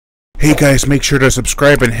Hey guys, make sure to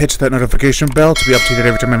subscribe and hit that notification bell to be updated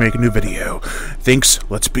every time I make a new video. Thanks,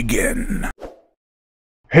 let's begin.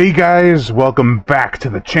 Hey guys, welcome back to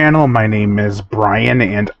the channel. My name is Brian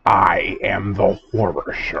and I am the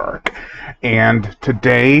Horror Shark. And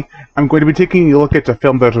today I'm going to be taking a look at a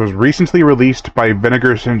film that was recently released by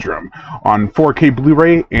Vinegar Syndrome on 4K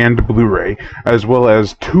Blu-ray and Blu-ray, as well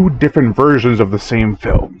as two different versions of the same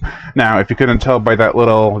film. Now, if you couldn't tell by that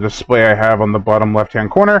little display I have on the bottom left-hand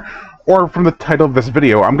corner, or from the title of this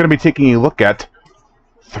video, I'm going to be taking a look at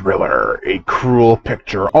Thriller, A Cruel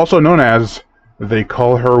Picture, also known as They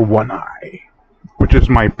Call Her One-Eye, which is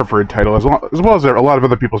my preferred title, as well as a lot of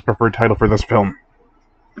other people's preferred title for this film.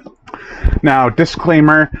 Now,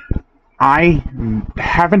 disclaimer, I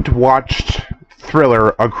haven't watched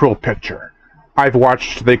Thriller, A Cruel Picture. I've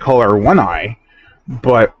watched They Call Her One-Eye,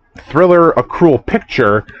 but Thriller, A Cruel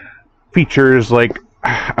Picture features, like,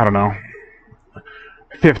 I don't know,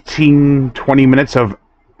 15-20 minutes of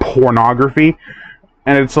pornography,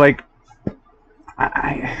 and it's like,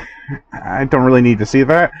 I don't really need to see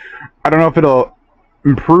that. I don't know if it'll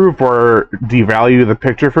improve or devalue the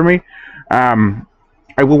picture for me.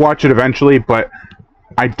 I will watch it eventually, but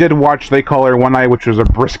I did watch They Call Her One-Eye, which was a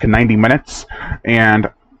brisk 90 minutes, and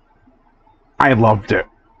I loved it.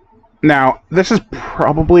 Now, this is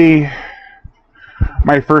probably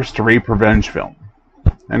my first rape revenge film,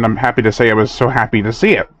 and I'm happy to say I was so happy to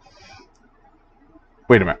see it.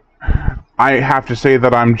 Wait a minute. I have to say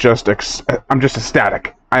that I'm just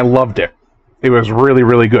ecstatic. I loved it. It was really,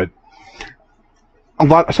 really good.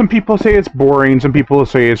 Some people say it's boring, some people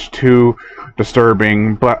say it's too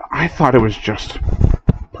disturbing, but I thought it was just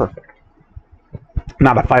perfect.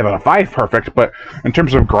 Not a 5 out of 5 perfect, but in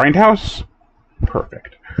terms of Grindhouse,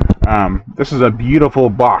 perfect. This is a beautiful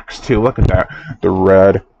box too. Look at that. The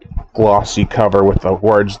red glossy cover with the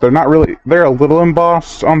words. They're not really, they're a little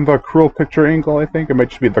embossed on the Cruel Picture angle, I think. It might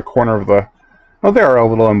just be at the corner of the, oh, they are a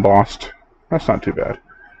little embossed. That's not too bad.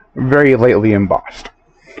 Very lightly embossed.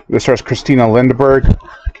 This stars Christina Lindberg.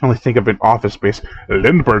 I can only think of an Office Space.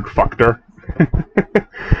 Lindbergh fucked her.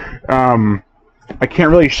 I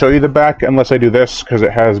can't really show you the back unless I do this, because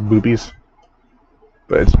it has boobies.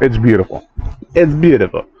 But it's beautiful. It's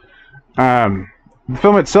beautiful. The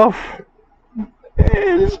film itself,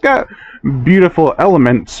 it's got beautiful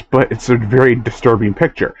elements, but it's a very disturbing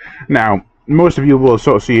picture. Now, most of you will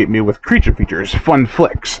associate me with creature features, fun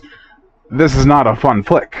flicks. This is not a fun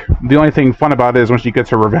flick. The only thing fun about it is when she gets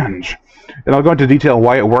her revenge. And I'll go into detail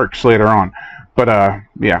why it works later on. But,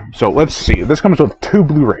 yeah, so let's see. This comes with two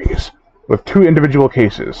Blu-rays, with two individual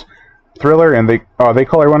cases. Thriller, and They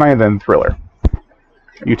Call Her One-Eye, and then Thriller.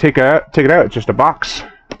 You take it out, it's just a box.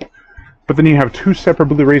 But then you have two separate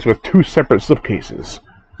Blu-rays with two separate slipcases.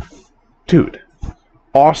 Dude,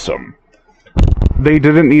 awesome. They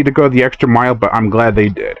didn't need to go the extra mile, but I'm glad they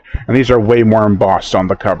did. And these are way more embossed on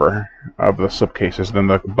the cover of the slipcases than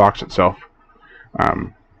the box itself.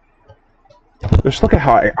 Just look at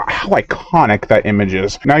how iconic that image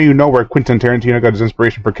is. Now you know where Quentin Tarantino got his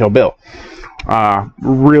inspiration for Kill Bill.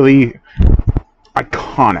 Really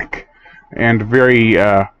iconic and very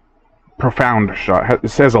profound shot. It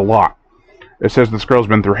says a lot. It says this girl's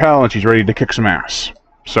been through hell and she's ready to kick some ass.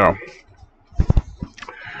 So,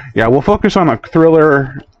 yeah, we'll focus on a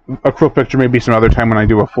Thriller, A Cruel Picture, maybe some other time when I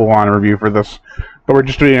do a full-on review for this. But we're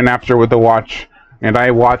just doing an after with the watch. And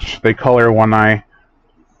I watched They Call Her One-Eye,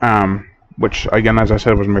 which, again, as I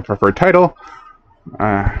said, was my preferred title.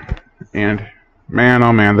 And, man,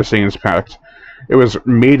 oh man, this thing is packed. It was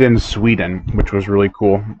made in Sweden, which was really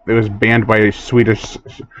cool. It was banned by Swedish...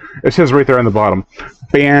 It says right there on the bottom.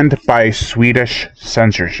 Banned by Swedish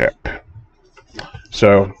censorship.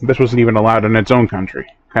 So, this wasn't even allowed in its own country.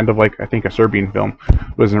 Kind of like, I think, a Serbian film.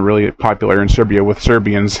 Wasn't really popular in Serbia with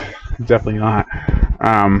Serbians. Definitely not.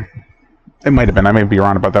 It might have been. I may be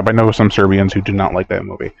wrong about that, but I know some Serbians who do not like that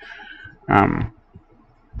movie.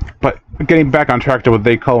 But getting back on track to what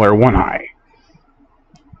They Call Her One-Eye.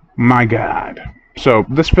 My God. So,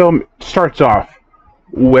 this film starts off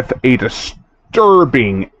with a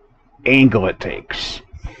disturbing angle it takes.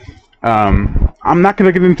 I'm not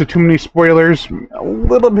going to get into too many spoilers. A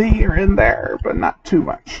little bit here and there, but not too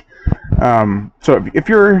much. So, if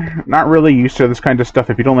you're not really used to this kind of stuff,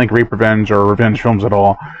 if you don't like rape revenge or revenge films at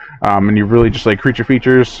all, and you really just like creature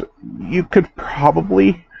features, you could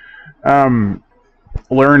probably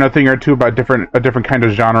learn a thing or two about a different kind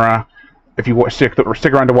of genre if you stick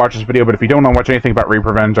around to watch this video. But if you don't want to watch anything about rape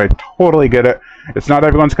revenge, I totally get it. It's not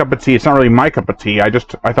everyone's cup of tea. It's not really my cup of tea. I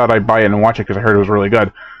thought I'd buy it and watch it because I heard it was really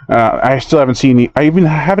good. I still haven't seen. I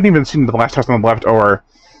haven't even seen The Last House on the Left or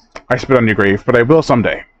I Spit on Your Grave, but I will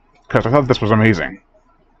someday because I thought this was amazing.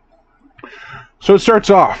 So it starts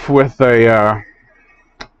off with a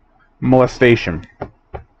molestation.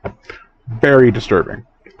 Very disturbing.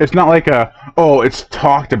 It's not like oh, it's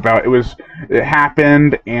talked about. It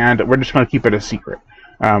happened, and we're just going to keep it a secret.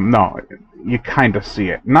 No, you kind of see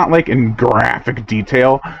it. Not like in graphic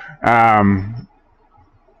detail, but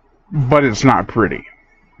it's not pretty.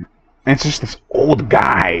 And it's just this old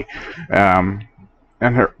guy. And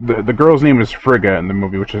the girl's name is Frigga in the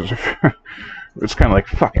movie, which is it's kind of like,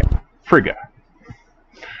 fuck it, Frigga.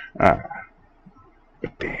 But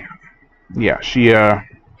damn. Yeah, she's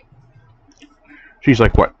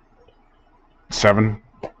like, what, 7,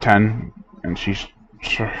 10, and she's...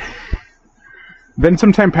 Then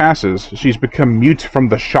some time passes, she's become mute from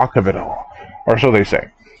the shock of it all, or so they say.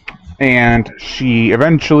 And she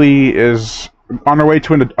eventually is on her way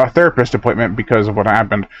to a therapist appointment because of what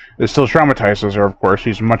happened. It still traumatizes her, of course.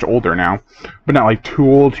 She's much older now, but not like too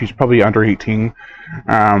old. She's probably under 18.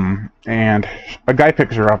 And a guy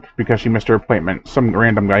picks her up because she missed her appointment. Some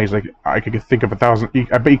random guy. He's like, I could think of 1,000.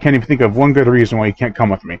 I bet you can't even think of one good reason why you can't come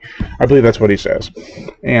with me. I believe that's what he says.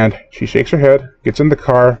 And she shakes her head, gets in the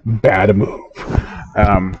car. Bad move.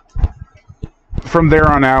 From there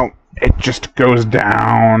on out, it just goes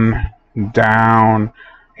down,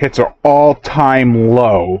 hits an all-time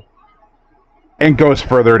low, and goes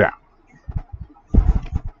further down.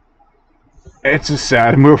 It's a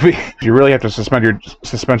sad movie. You really have to suspend your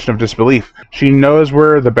suspension of disbelief. She knows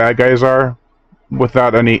where the bad guys are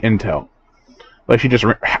without any intel. Like, she just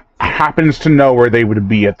happens to know where they would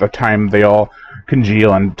be at the time they all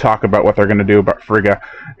congeal and talk about what they're going to do about Frigga.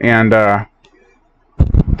 And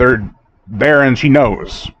they're there, and she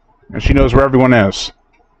knows. And she knows where everyone is.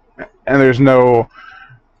 And there's no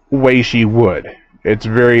way she would. It's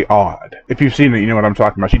very odd. If you've seen it, you know what I'm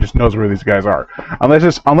talking about. She just knows where these guys are.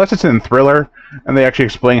 Unless it's in Thriller, and they actually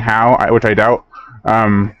explain how, which I doubt,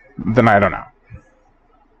 then I don't know.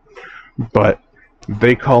 But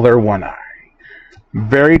They Color One Eye.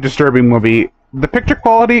 Very disturbing movie. The picture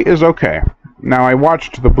quality is okay. Now, I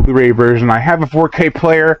watched the Blu-ray version. I have a 4K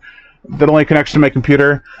player that only connects to my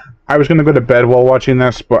computer. I was going to go to bed while watching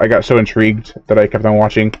this, but I got so intrigued that I kept on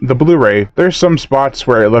watching. The Blu-ray, there's some spots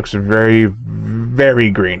where it looks very, very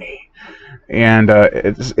grainy. And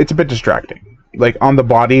it's a bit distracting. Like, on the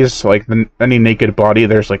bodies, like any naked body,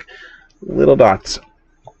 there's like little dots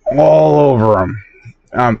all over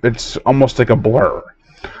them. It's almost like a blur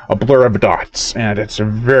of dots, and it's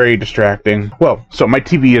very distracting. Well, so my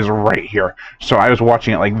TV is right here, so I was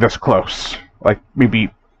watching it like this close, like maybe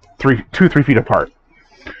 2-3 feet apart.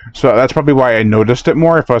 So that's probably why I noticed it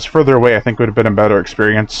more. If I was further away, I think it would have been a better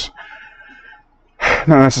experience.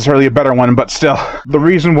 Not necessarily a better one, but still. The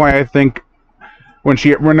reason why I think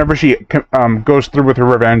whenever she goes through with her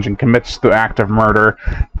revenge and commits the act of murder,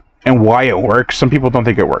 and why it works, some people don't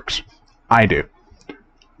think it works. I do.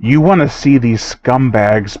 You want to see these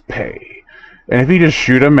scumbags pay. And if you just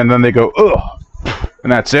shoot them and then they go, ugh,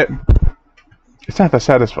 and that's it, it's not that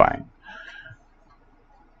satisfying.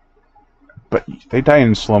 But they die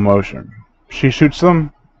in slow motion. She shoots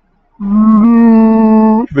them,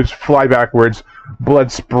 they just fly backwards,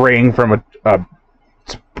 blood spraying from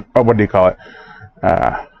what do you call it?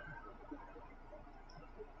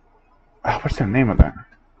 What's the name of that?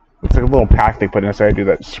 It's like a little pack they put inside you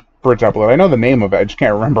that spurts out blood. I know the name of it, I just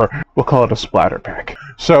can't remember. We'll call it a splatter pack.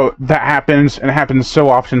 So that happens, and it happens so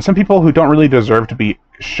often. Some people who don't really deserve to be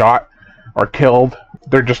shot or killed,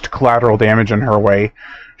 they're just collateral damage in her way.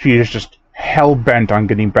 She is just hell-bent on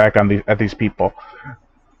getting back on at these people.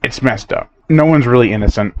 It's messed up. No one's really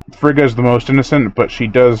innocent. Frigga's the most innocent, but she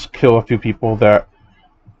does kill a few people that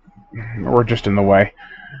were just in the way.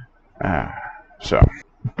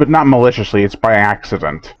 But not maliciously, it's by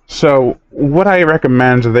accident. So, what I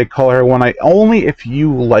recommend, They Color One Eye, only if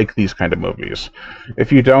you like these kind of movies.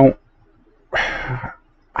 If you don't,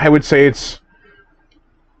 I would say it's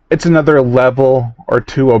another level or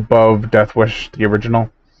two above Death Wish, the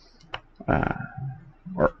original.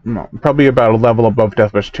 Or no, probably about a level above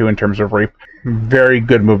Death Wish 2 in terms of rape. Very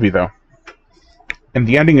good movie, though. And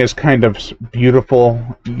the ending is kind of beautiful,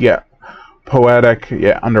 yet poetic,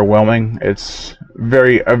 yet underwhelming. It's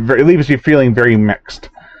it leaves you feeling very mixed.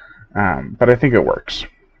 But I think it works,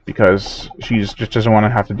 because she just doesn't want to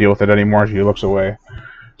have to deal with it anymore. She looks away.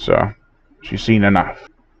 So, she's seen enough.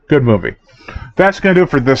 Good movie. That's going to do it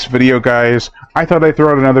for this video, guys. I thought I'd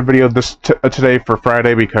throw out another video today for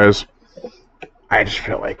Friday, because I just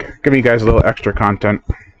feel like giving you guys a little extra content.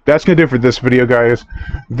 That's going to do it for this video, guys.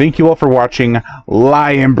 Thank you all for watching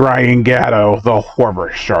Lion Brian Gatto, the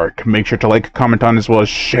Horror Shark. Make sure to like, comment on, as well as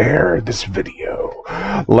share this video.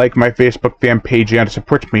 Like my Facebook fan page and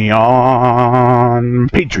support me on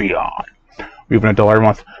Patreon. Even $1 a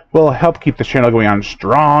month will help keep this channel going on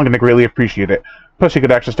strong, and I greatly appreciate it. Plus, you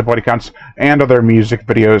get access to body counts and other music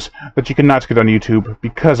videos that you cannot get on YouTube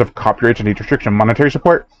because of copyrights and age restriction. Monetary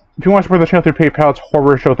support. If you want to support the channel through PayPal, it's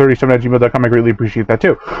horrorshow37@gmail.com. I greatly appreciate that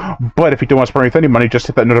too. But if you don't want to support me with any money, just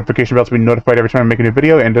hit that notification bell to be notified every time I make a new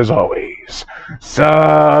video. And as always,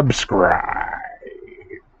 subscribe.